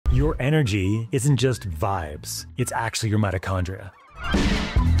Your energy isn't just vibes, it's actually your mitochondria.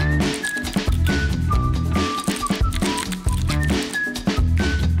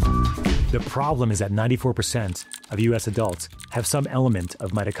 The problem is that 94% of US adults have some element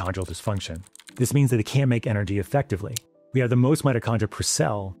of mitochondrial dysfunction. This means that they can't make energy effectively. We have the most mitochondria per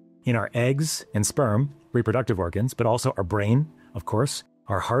cell in our eggs and sperm, reproductive organs, but also our brain, of course,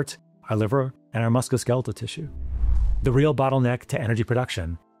 our heart, our liver, and our musculoskeletal tissue. The real bottleneck to energy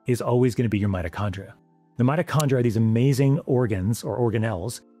production is always going to be your mitochondria. The mitochondria are these amazing organs or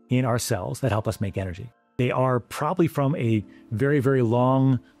organelles in our cells that help us make energy. They are probably from a very, very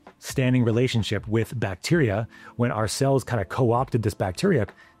long standing relationship with bacteria when our cells kind of co-opted this bacteria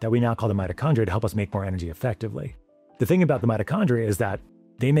that we now call the mitochondria to help us make more energy effectively. The thing about the mitochondria is that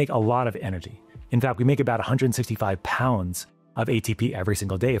they make a lot of energy. In fact, we make about 165 pounds of ATP every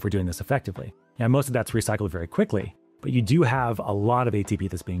single day if we're doing this effectively. Now, most of that's recycled very quickly, but you do have a lot of ATP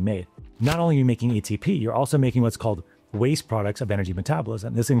that's being made. Not only are you making ATP, you're also making what's called waste products of energy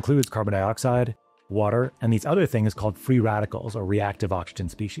metabolism. This includes carbon dioxide, water, and these other things called free radicals or reactive oxygen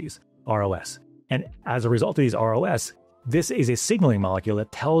species, ROS. And as a result of these ROS, this is a signaling molecule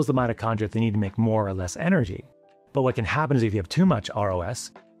that tells the mitochondria if they need to make more or less energy. But what can happen is if you have too much ROS,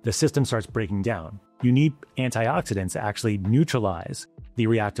 the system starts breaking down. You need antioxidants to actually neutralize the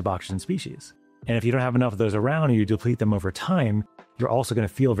reactive oxygen species. And if you don't have enough of those around and you deplete them over time, you're also going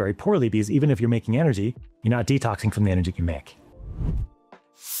to feel very poorly because even if you're making energy, you're not detoxing from the energy you make.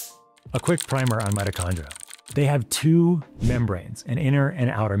 A quick primer on mitochondria. They have two membranes, an inner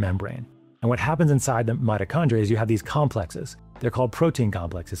and outer membrane. And what happens inside the mitochondria is you have these complexes. They're called protein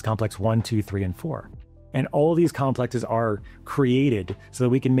complexes, complex 1, 2, 3, and 4. And all these complexes are created so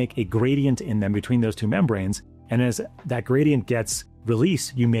that we can make a gradient in them between those two membranes. And as that gradient gets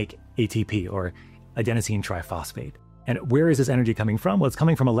released, you make ATP or adenosine triphosphate. And where is this energy coming from? Well, it's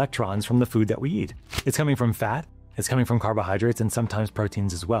coming from electrons from the food that we eat. It's coming from fat, it's coming from carbohydrates, and sometimes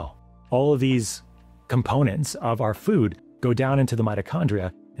proteins as well. All of these components of our food go down into the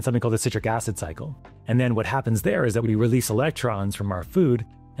mitochondria in something called the citric acid cycle. And then what happens there is that we release electrons from our food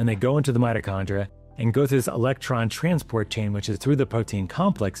and they go into the mitochondria and go through this electron transport chain, which is through the protein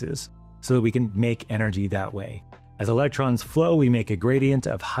complexes, so that we can make energy that way. As electrons flow, we make a gradient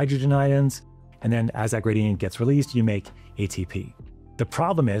of hydrogen ions, and then as that gradient gets released, you make ATP. The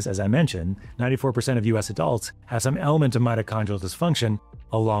problem is, as I mentioned, 94% of US adults have some element of mitochondrial dysfunction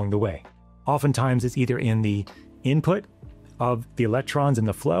along the way. Oftentimes, it's either in the input of the electrons in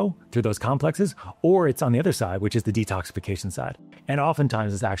the flow through those complexes, or it's on the other side, which is the detoxification side. And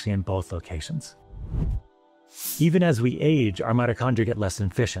oftentimes, it's actually in both locations. Even as we age, our mitochondria get less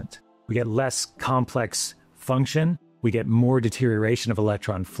efficient. We get less complex function. We get more deterioration of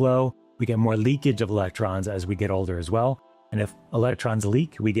electron flow. We get more leakage of electrons as we get older as well. And if electrons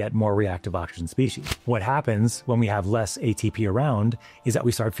leak, we get more reactive oxygen species. What happens when we have less ATP around is that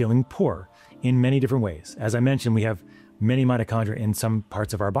we start feeling poor in many different ways. As I mentioned, we have many mitochondria in some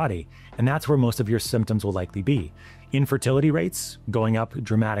parts of our body, and that's where most of your symptoms will likely be. Infertility rates going up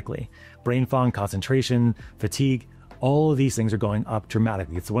dramatically. Brain fog, concentration, fatigue, all of these things are going up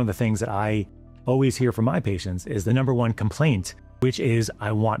dramatically. It's one of the things that I always hear from my patients is the number one complaint, which is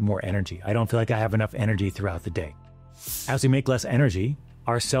I want more energy. I don't feel like I have enough energy throughout the day. As we make less energy,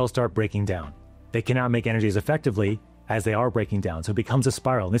 our cells start breaking down. They cannot make energy as effectively as they are breaking down. So it becomes a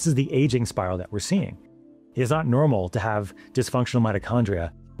spiral. This is the aging spiral that we're seeing. It's not normal to have dysfunctional mitochondria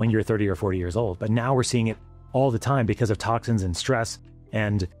when you're 30 or 40 years old, but now we're seeing it all the time because of toxins and stress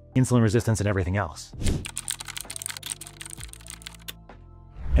and insulin resistance and everything else.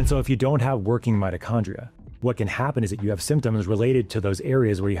 And so if you don't have working mitochondria, what can happen is that you have symptoms related to those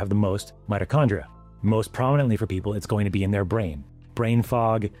areas where you have the most mitochondria. Most prominently for people, it's going to be in their brain. Brain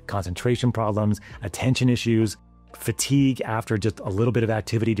fog, concentration problems, attention issues, fatigue after just a little bit of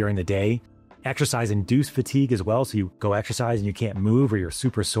activity during the day, exercise-induced fatigue as well. So you go exercise and you can't move or you're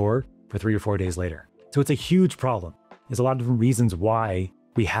super sore for 3 or 4 days later. So it's a huge problem. There's a lot of different reasons why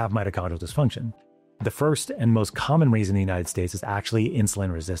we have mitochondrial dysfunction. The first and most common reason in the United States is actually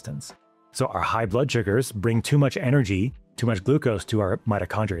insulin resistance. So our high blood sugars bring too much energy, too much glucose to our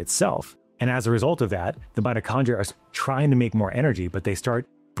mitochondria itself. And as a result of that, the mitochondria are trying to make more energy, but they start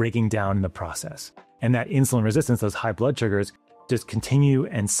breaking down in the process. And that insulin resistance, those high blood sugars, just continue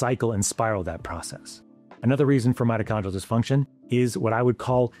and cycle and spiral that process. Another reason for mitochondrial dysfunction is what I would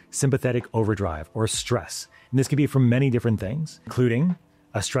call sympathetic overdrive or stress. And this could be from many different things, including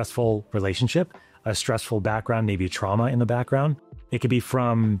a stressful relationship, a stressful background, maybe trauma in the background. It could be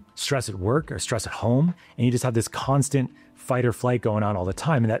from stress at work or stress at home, and you just have this constant fight or flight going on all the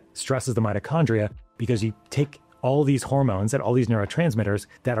time, and that stresses the mitochondria because you take all these hormones and all these neurotransmitters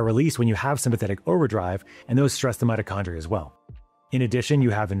that are released when you have sympathetic overdrive, and those stress the mitochondria as well. In addition,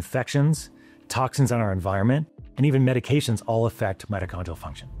 you have infections, toxins in our environment, and even medications all affect mitochondrial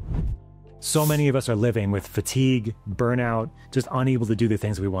function. So many of us are living with fatigue, burnout, just unable to do the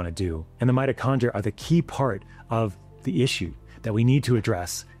things we want to do. And the mitochondria are the key part of the issue that we need to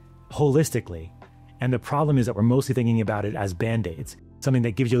address holistically. And the problem is that we're mostly thinking about it as band-aids, something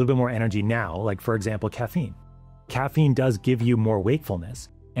that gives you a little bit more energy now, like for example, caffeine. Caffeine does give you more wakefulness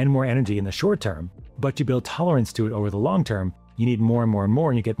and more energy in the short term, but you build tolerance to it over the long term. You need more and more and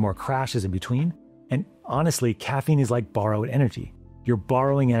more, and you get more crashes in between. And honestly, caffeine is like borrowed energy. You're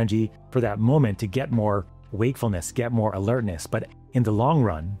borrowing energy for that moment to get more wakefulness, get more alertness. But in the long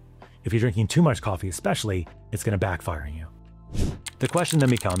run, if you're drinking too much coffee especially, it's going to backfire on you. The question then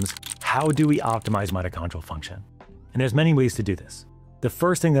becomes, how do we optimize mitochondrial function? And there's many ways to do this. The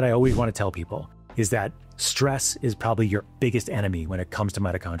first thing that I always want to tell people is that stress is probably your biggest enemy when it comes to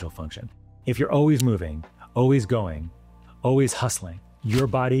mitochondrial function. If you're always moving, always going, always hustling, your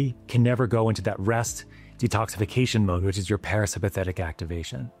body can never go into that rest detoxification mode, which is your parasympathetic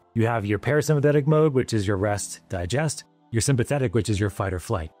activation. You have your parasympathetic mode, which is your rest, digest, your sympathetic, which is your fight or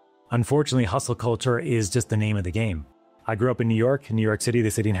flight. Unfortunately, hustle culture is just the name of the game. I grew up in New York City,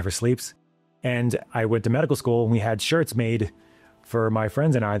 the city never sleeps. And I went to medical school and we had shirts made for my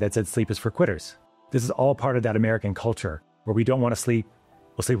friends and I that said sleep is for quitters. This is all part of that American culture where we don't want to sleep.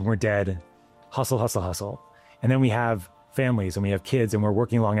 We'll sleep when we're dead. Hustle, hustle, hustle. And then we have families and we have kids and we're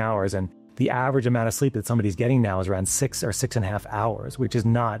working long hours, and the average amount of sleep that somebody's getting now is around 6 or 6.5 hours, which is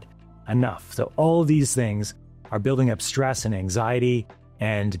not enough. So all of these things are building up stress and anxiety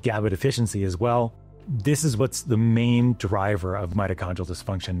and GABA deficiency as well. This is what's the main driver of mitochondrial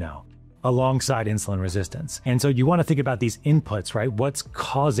dysfunction now, alongside insulin resistance. And so you want to think about these inputs, right? What's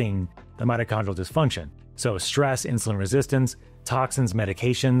causing the mitochondrial dysfunction? So stress, insulin resistance, toxins,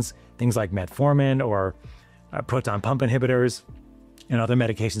 medications, things like metformin or proton pump inhibitors, and other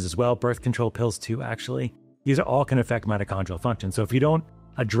medications as well, birth control pills too, actually. These are all can affect mitochondrial function. So if you don't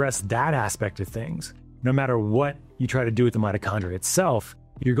address that aspect of things, no matter what you try to do with the mitochondria itself,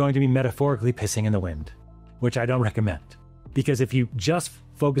 you're going to be metaphorically pissing in the wind, which I don't recommend. Because if you just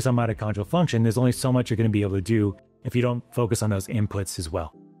focus on mitochondrial function, there's only so much you're going to be able to do if you don't focus on those inputs as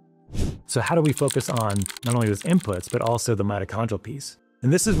well. So how do we focus on not only those inputs, but also the mitochondrial piece?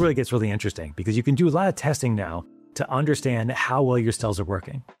 And this is where it gets really interesting because you can do a lot of testing now to understand how well your cells are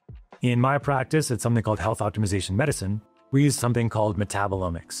working. In my practice, it's something called health optimization medicine. We use something called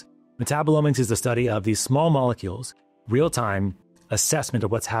metabolomics. Metabolomics is the study of these small molecules, real-time assessment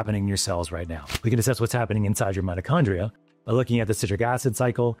of what's happening in your cells right now. We can assess what's happening inside your mitochondria by looking at the citric acid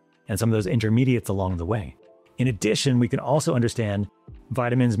cycle and some of those intermediates along the way. In addition, we can also understand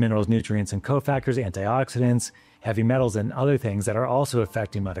vitamins, minerals, nutrients, and cofactors, antioxidants, heavy metals, and other things that are also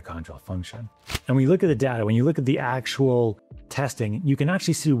affecting mitochondrial function. And when you look at the data, when you look at the actual testing, you can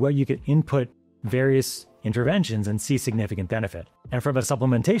actually see where you can input various interventions and see significant benefit. And from a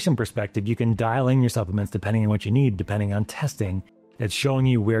supplementation perspective, you can dial in your supplements depending on what you need, depending on testing that's showing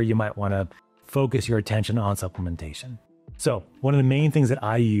you where you might want to focus your attention on supplementation. So one of the main things that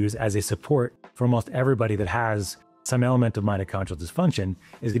I use as a support for almost everybody that has some element of mitochondrial dysfunction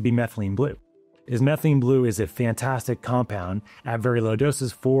is to be methylene blue. Methylene blue is a fantastic compound at very low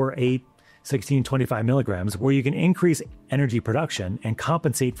doses, 4, 8, 16, 25 milligrams, where you can increase energy production and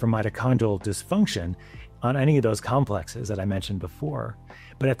compensate for mitochondrial dysfunction on any of those complexes that I mentioned before.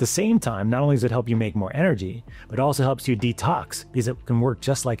 But at the same time, not only does it help you make more energy, but it also helps you detox because it can work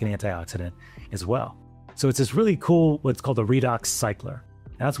just like an antioxidant as well. So it's this really cool, what's called a redox cycler.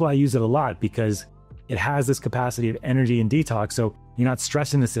 That's why I use it a lot, because it has this capacity of energy and detox. So you're not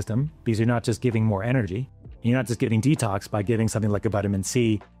stressing the system because you're not just giving more energy. You're not just getting detox by giving something like a vitamin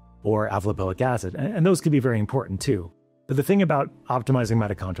C or alpha-lipoic acid. And those could be very important too. But the thing about optimizing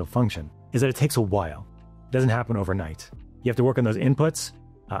mitochondrial function is that it takes a while. It doesn't happen overnight. You have to work on those inputs.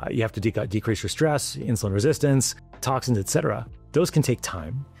 You have to decrease your stress, insulin resistance, toxins, etc. Those can take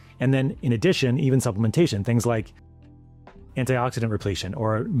time. And then in addition, even supplementation, things like antioxidant repletion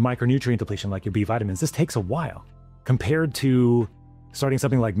or micronutrient depletion like your B vitamins, this takes a while compared to starting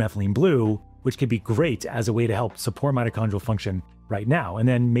something like methylene blue, which could be great as a way to help support mitochondrial function right now. And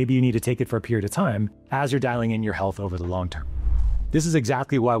then maybe you need to take it for a period of time as you're dialing in your health over the long term. This is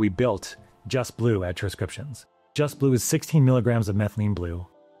exactly why we built Just Blue at Transcriptions. Just Blue is 16 milligrams of methylene blue,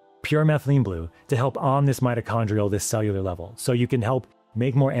 pure methylene blue, to help on this mitochondrial, this cellular level. So you can help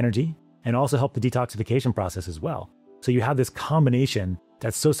make more energy and also help the detoxification process as well. So you have this combination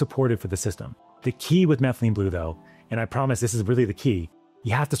that's so supportive for the system. The key with methylene blue though, and I promise this is really the key,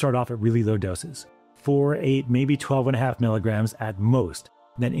 you have to start off at really low doses. 4, 8, maybe 12.5 milligrams at most.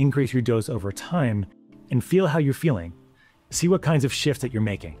 Then increase your dose over time and feel how you're feeling. See what kinds of shifts that you're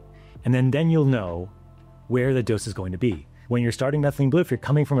making. And then you'll know where the dose is going to be. When you're starting Methylene Blue, if you're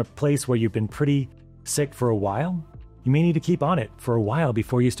coming from a place where you've been pretty sick for a while, you may need to keep on it for a while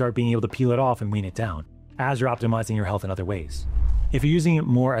before you start being able to peel it off and wean it down as you're optimizing your health in other ways. If you're using it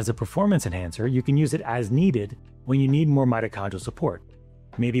more as a performance enhancer, you can use it as needed when you need more mitochondrial support.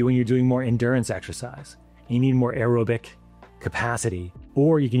 Maybe when you're doing more endurance exercise, and you need more aerobic capacity,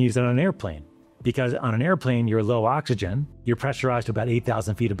 or you can use it on an airplane. Because on an airplane, you're low oxygen, you're pressurized to about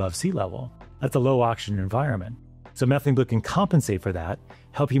 8,000 feet above sea level. That's a low oxygen environment. So Methylene Blue can compensate for that,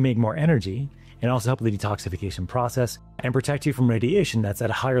 help you make more energy, and also help with the detoxification process and protect you from radiation that's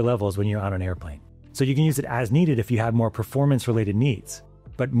at higher levels when you're on an airplane. So you can use it as needed if you have more performance-related needs,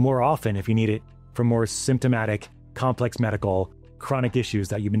 but more often if you need it for more symptomatic, complex medical, chronic issues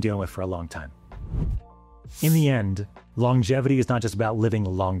that you've been dealing with for a long time. In the end, longevity is not just about living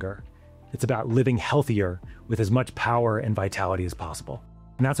longer. It's about living healthier with as much power and vitality as possible.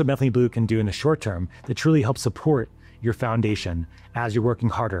 And that's what Methylene Blue can do in the short term that truly helps support your foundation as you're working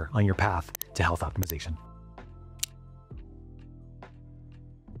harder on your path to health optimization.